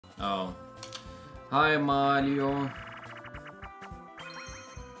Oh. Hi, Mario.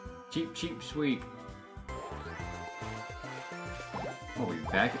 Cheap, cheap, sweet. Oh, we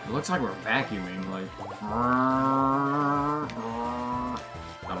vacuum. It looks like we're vacuuming, like. I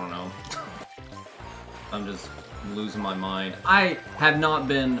don't know. I'm just losing my mind. I have not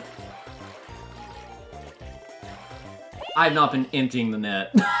been emptying the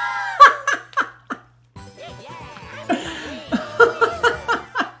net.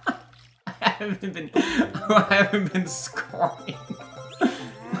 I haven't been scoring. This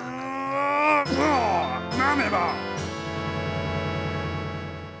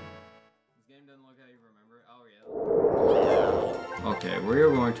game doesn't look how you remember it. Oh yeah. Okay, we are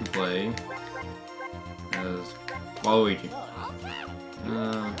going to play as Waluigi.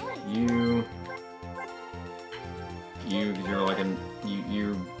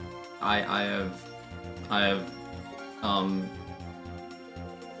 You're like I have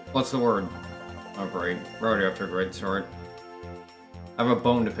what's the word? Oh great, we're already up to a great start. I have a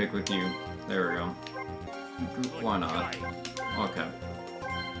bone to pick with you. There we go. Why not? Okay.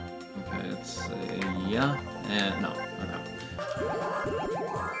 Okay, let's say yeah and no. Okay.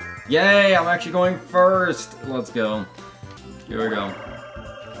 Yay! I'm actually going first. Let's go. Here we go.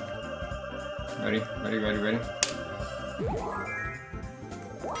 Ready? Ready? Ready? Ready?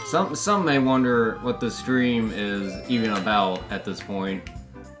 Some may wonder what the stream is even about at this point.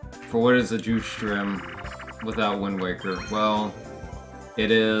 For what is a juice stream without Wind Waker? Well,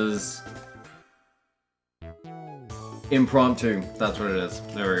 it is impromptu. That's what it is.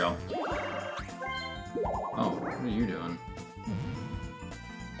 There we go. Oh, what are you doing?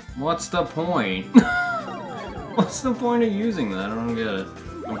 What's the point? What's the point of using that? I don't get it.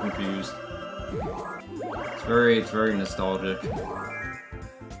 I'm confused. It's very nostalgic.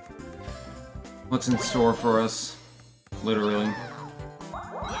 What's in store for us? Literally.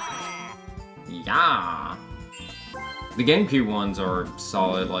 Yeah! The GameCube ones are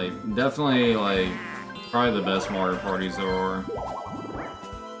solid, like, definitely, like, probably the best Mario Parties there are.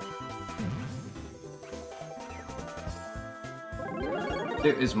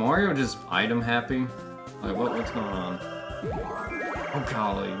 Dude, is Mario just item happy? Like, what's going on? Oh,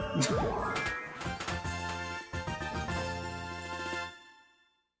 golly.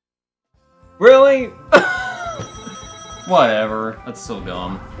 Really? Whatever. That's so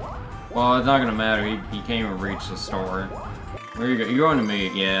dumb. Well, it's not gonna matter. He can't even reach the store. Where you go? You're going to me?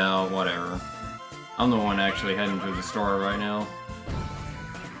 Yeah, whatever. I'm the one actually heading to the store right now.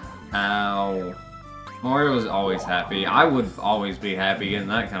 Ow. Mario is always happy. I would always be happy getting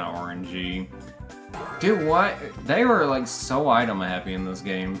that kind of RNG. Dude, what? They were like so item happy in this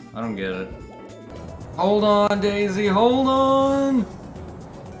game. I don't get it. Hold on, Daisy. Hold on.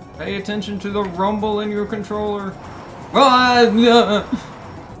 Pay attention to the rumble in your controller. Ah, no.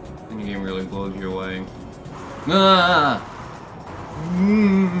 The game really blows you away. Ah!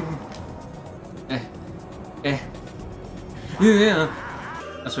 Yeah.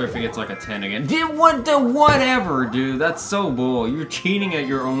 I swear if it gets like a 10 again. Dude, what the whatever, dude. That's so bull. You're cheating at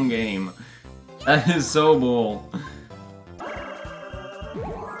your own game. That is so bull.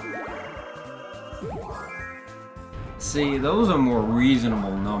 See, those are more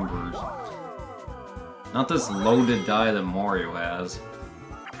reasonable numbers. Not this loaded die that Mario has.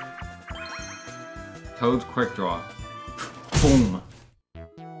 Toad's Quick Draw. Boom.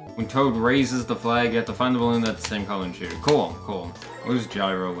 When Toad raises the flag, you have to find the balloon that's the same color and shoot. Cool, cool. Where's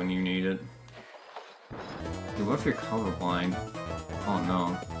Gyro when you need it? Dude, what if you're colorblind? Oh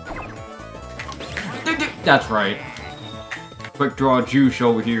no. That's right. Quick Draw juice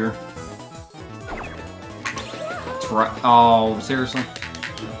over here. That's right. Oh, seriously?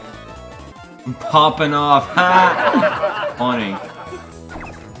 I'm popping off. Ha! Funny.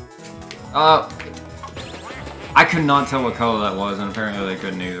 I could not tell what color that was, and apparently they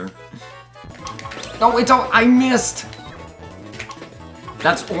couldn't either. No, it's all- I missed!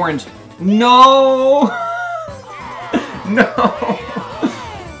 That's orange. No! No!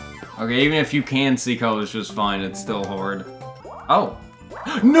 Okay, even if you can see colors just fine, it's still hard. Oh.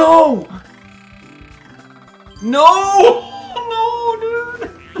 No! No! No, dude!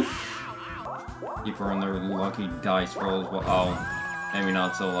 People on their lucky dice rolls. Well, oh. Maybe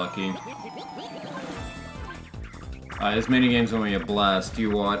not so lucky. This minigame's gonna be a blast. You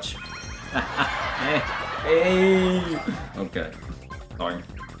watch. Hey! Okay. Sorry.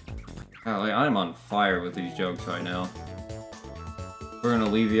 Golly, I'm on fire with these jokes right now. We're gonna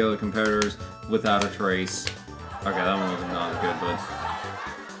leave the other competitors without a trace. Okay, that one was not as good, but...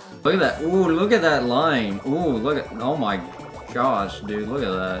 Look at that. Ooh, look at that line. Ooh, look at... Oh my gosh, dude. Look at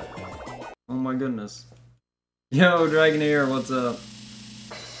that. Oh my goodness. Yo, Dragoneer, what's up?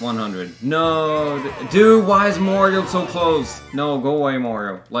 100. No, dude, why is Mario so close? No, go away,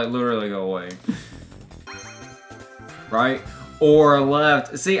 Mario. Like, literally go away. Right? Or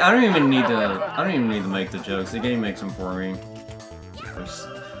left. See, I don't even need to make the jokes. The game makes them for me.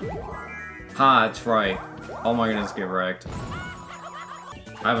 Ha, it's right. Oh my goodness, get wrecked.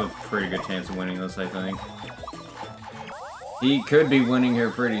 I have a pretty good chance of winning this, I think. He could be winning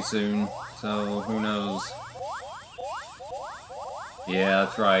here pretty soon, so who knows. Yeah,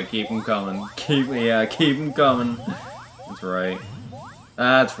 that's right. Keep them coming. Keep them coming. That's right.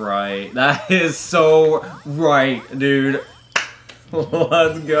 That's right. That is so right, dude.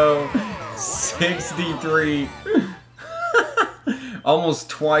 Let's go. 63. Almost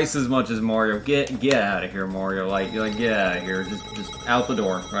twice as much as Mario. Get out of here, Mario. Like get out of here. Just out the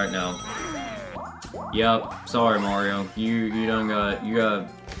door right now. Yep. Sorry, Mario. You done got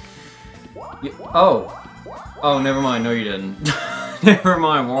Oh, never mind. No, you didn't. Never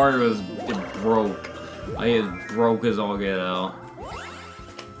mind. Mario is broke. He is broke as all get out.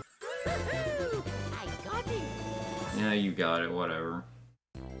 Yeah, you got it. Whatever.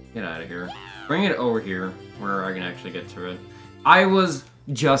 Get out of here. Bring it over here where I can actually get to it. I was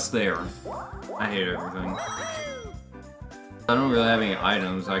just there. I hate everything. I don't really have any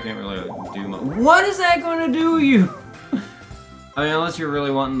items. I can't really do much. What is that going to do you? I mean, unless you're really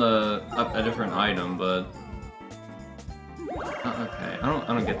wanting a different item, but okay. I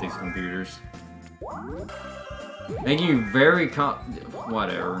don't get these computers. Making you very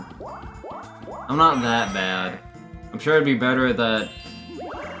whatever. I'm not that bad. I'm sure I'd be better at that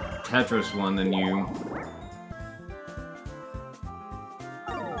Tetris one than you.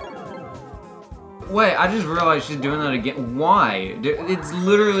 Wait, I just realized she's doing that again. Why? It's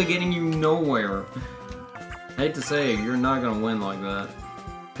literally getting you nowhere. I hate to say it, you're not gonna win like that.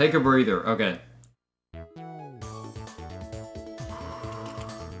 Take a breather. Okay.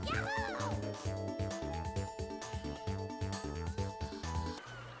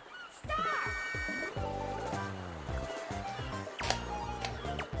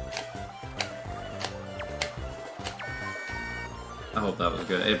 I hope that was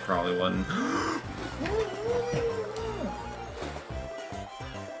good. It probably wasn't.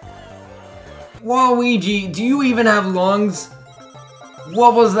 Waluigi, do you even have lungs?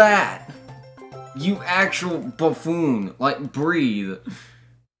 What was that? You actual buffoon. Like, breathe.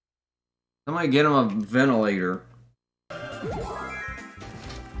 Somebody get him a ventilator.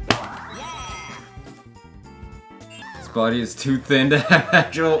 His body is too thin to have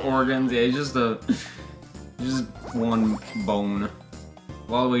actual organs. Yeah, he's just one bone.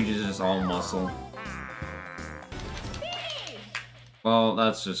 Waluigi's just all muscle. Well,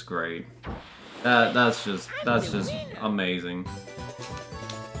 that's just great. That's just amazing.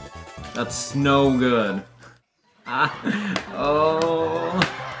 That's no good. Oh,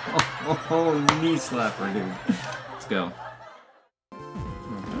 knee slapper, dude. Let's go.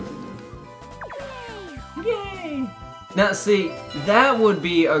 Yay! Now, see, that would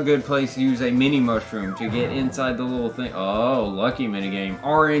be a good place to use a mini mushroom to get inside the little thing. Oh, lucky minigame.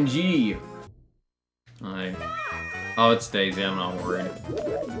 RNG! Alright. Oh, it's Daisy, I'm not worried.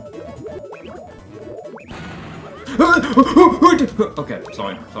 Okay,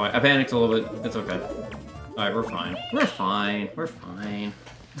 sorry. I panicked a little bit. It's okay. Alright, we're fine. We're fine.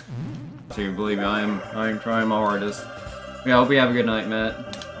 So, believe me, I'm trying my hardest. Yeah, I hope you have a good night,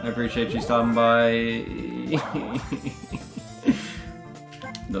 Matt. I appreciate you stopping by.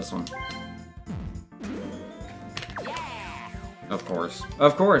 This one. Of course.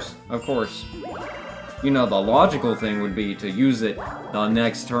 You know, the logical thing would be to use it the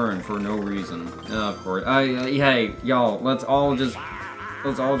next turn for no reason. Of course. Hey, y'all, let's all just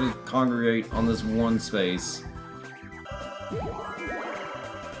congregate on this one space.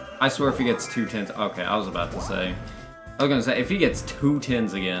 I swear if he gets 2 tens... Okay, I was about to say. I was gonna say, if he gets 2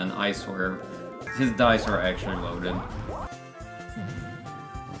 tens again, I swear, his dice are actually loaded.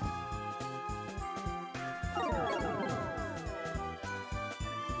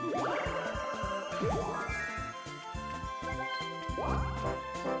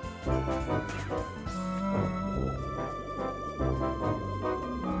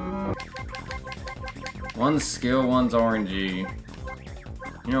 One's skill, one's RNG.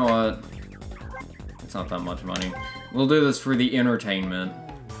 You know what? It's not that much money. We'll do this for the entertainment.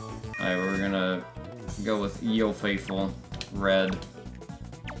 Alright, we're gonna go with Yo Faithful, red.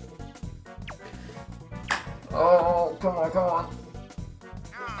 Oh, come on.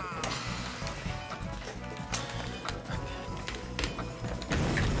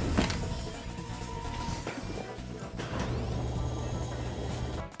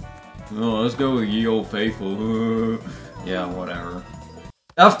 Oh, let's go with Ye Old Faithful. Yeah, whatever.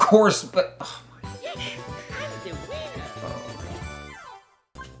 Of course, but... Oh my gosh.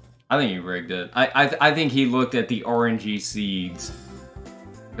 I think he rigged it. I think he looked at the RNG seeds.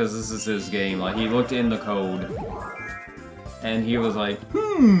 Because this is his game. Like, he looked in the code. And he was like,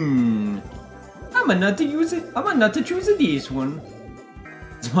 I'm not to use it. I'm not to choose this one.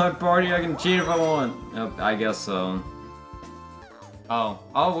 It's my party, I can cheat if I want. Yep, I guess so. Oh,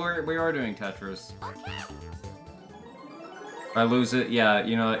 we are doing Tetris. If I lose it, yeah,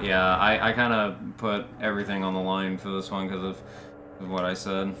 you know, yeah, I kind of put everything on the line for this one because of what I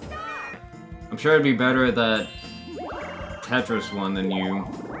said. I'm sure I'd be better at that Tetris one than you.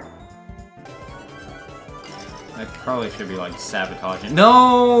 I probably should be, like, sabotaging.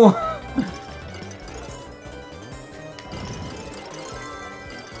 No!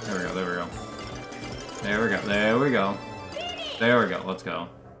 There we go, there we go. There we go, there we go. There we go, let's go.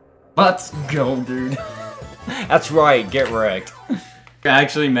 Let's go, dude. That's right, get wrecked.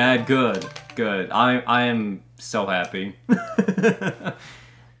 Actually mad good. Good. I am so happy.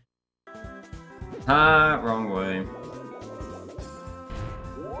 Wrong way.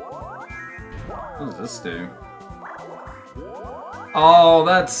 What does this do? Oh,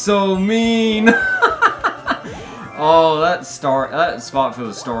 that's so mean! Oh, that spot for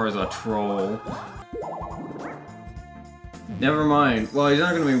the star is a troll. Never mind. Well, he's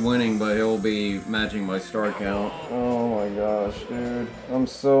not gonna be winning, but he'll be matching my star count. Oh my gosh, dude. I'm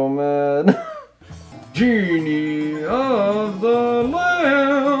so mad. Genie of the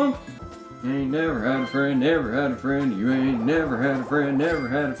lamp! You ain't never had a friend, never had a friend. You ain't never had a friend, never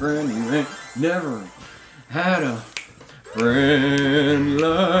had a friend. You ain't never had a friend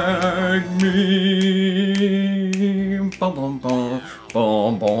like me. Bum bum bum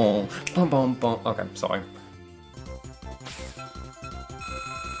bum bum bum bum bum. Okay, sorry.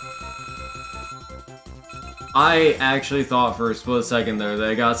 I actually thought for a split second there that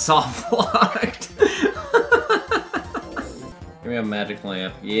I got soft locked. Give me a magic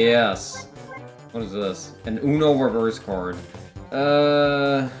lamp. Yes. What is this? An Uno reverse card.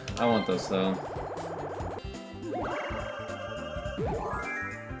 I want this though.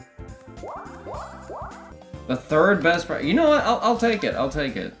 The third best price. You know what? I'll take it. I'll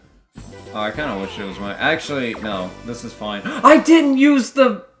take it. Oh, I kind of wish it was my. Actually, no. This is fine. I didn't use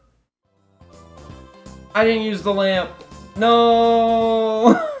the. I didn't use the lamp.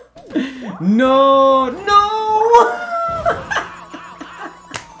 No. No. No. No.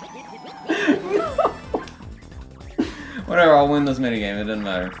 Whatever. I'll win this minigame. It doesn't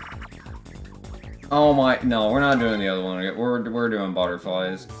matter. Oh my. No, we're not doing the other one. We're doing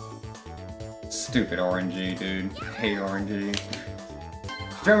butterflies. Stupid RNG, dude. Hate RNG.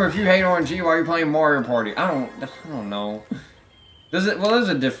 Remember, if you hate RNG, why are you playing Mario Party? I don't know. Well, there's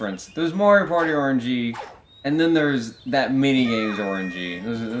a difference. There's Mario Party RNG, and then there's that minigames RNG.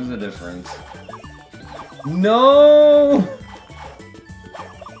 There's a difference. No!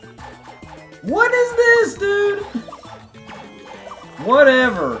 What is this, dude?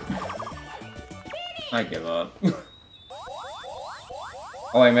 Whatever. I give up.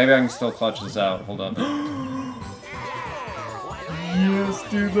 Oh wait, maybe I can still clutch this out. Hold on. Yes,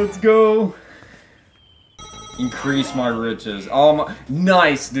 dude, let's go. Increase my riches. Oh my,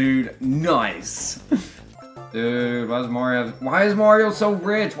 nice, dude, nice. Dude, why is Mario so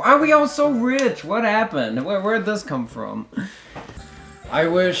rich? Why are we all so rich? What happened? Where'd this come from? I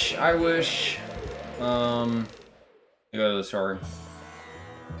wish, you go to the store.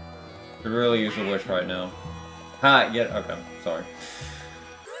 Could really use a wish right now. Ha, yeah, okay, sorry.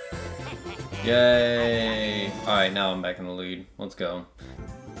 Yay! Alright, now I'm back in the lead. Let's go.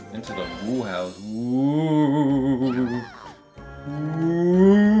 Into the woo house. Woo!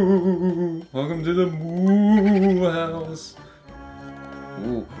 Woo! Welcome to the woo house.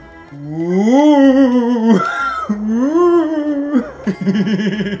 Woo! Woo! Woo!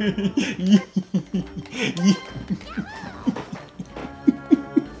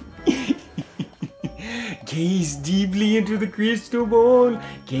 Gaze deeply into the crystal ball.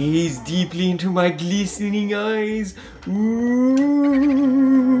 Gaze deeply into my glistening eyes.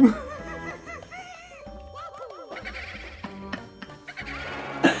 Ooh.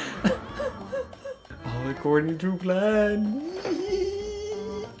 All according to plan.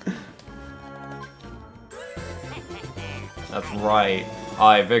 That's right.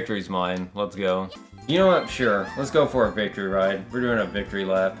 Alright, victory's mine. Let's go. You know what? Sure. Let's go for a victory ride. We're doing a victory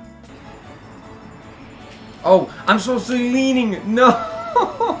lap. Oh, I'm supposed to be leaning. No.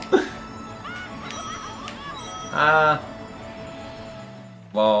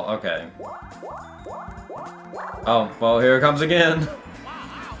 Well, okay. Oh, well, here it comes again.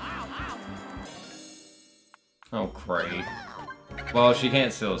 Oh, great. Well, she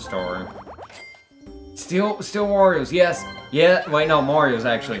can't steal a star. Steal Wario's, yes! Yeah, wait, no, Mario's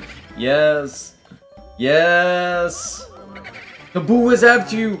actually. Yes! Yes! The boo is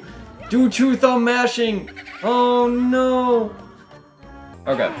after you! Do two thumb mashing! Oh no!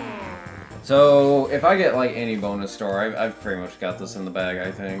 Okay. So, if I get, like, any bonus star, I've pretty much got this in the bag,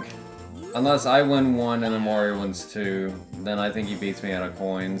 I think. Unless I win one and then Mario wins two, then I think he beats me out of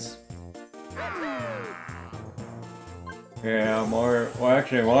coins. Yeah, Mario. Well,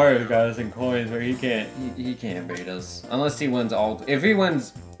 actually, Mario's got us in coins, but he can't beat us unless he wins all. If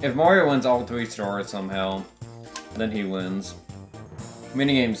Mario wins all 3 stars somehow, then he wins.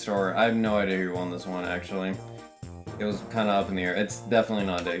 Minigame store. I have no idea who won this one. Actually, it was kind of up in the air. It's definitely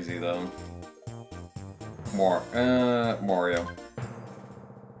not Daisy though. Mario.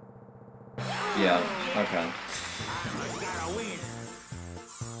 Yeah. Okay.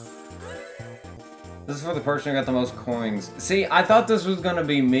 This is for the person who got the most coins. See, I thought this was gonna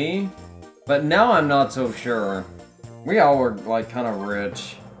be me, but now I'm not so sure. We all were, like, kind of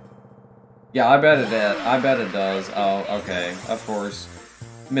rich. Yeah, I bet it did. I bet it does. Oh, okay. Of course.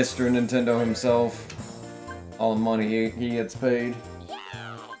 Mr. Nintendo himself. All the money he gets paid.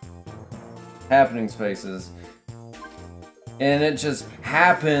 Happening spaces. And it just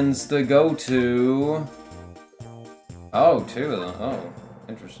happens to go to... Oh, 2 of them. Oh,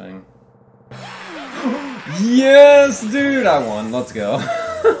 interesting. Yes, dude! I won. Let's go.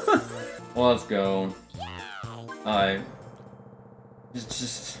 Let's go. Alright.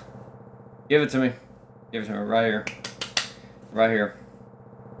 Just... Give it to me. Give it to me. Right here. Right here.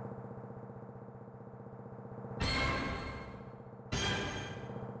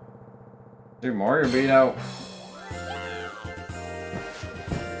 Dude, Mario beat out...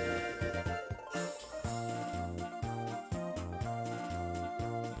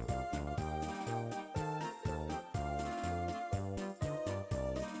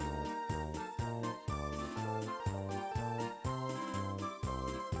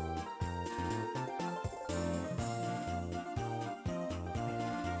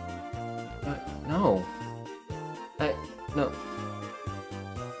 No. No.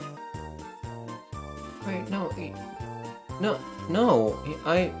 Wait, no. No.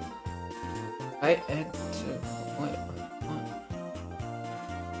 I had to... What?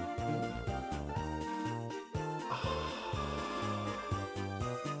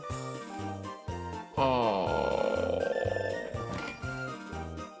 Oh.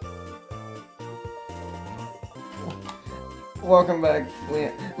 Welcome back,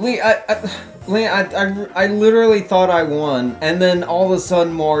 Leon. I literally thought I won, and then all of a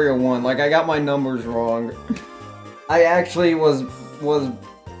sudden Mario won. Like, I got my numbers wrong. I actually was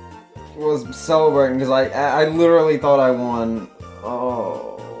celebrating because I literally thought I won.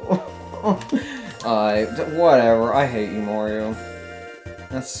 Oh. Whatever. I hate you, Mario.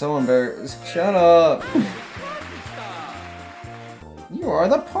 That's so embarrassing. Shut up. You are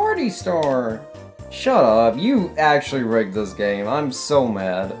the party star. Shut up. You actually rigged this game. I'm so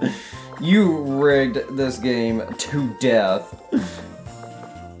mad. You rigged this game to death.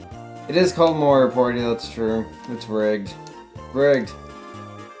 It is called Mario Party, that's true. It's rigged. Rigged.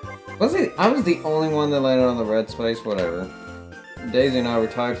 I was the only one that landed on the red space? Whatever. Daisy and I were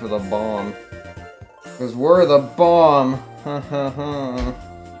tied for the bomb. Because we're the bomb! Ha ha ha.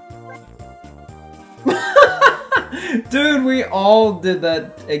 Dude, we all did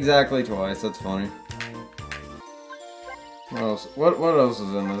that exactly twice. That's funny. What else? What else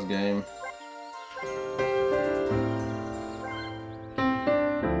is in this game?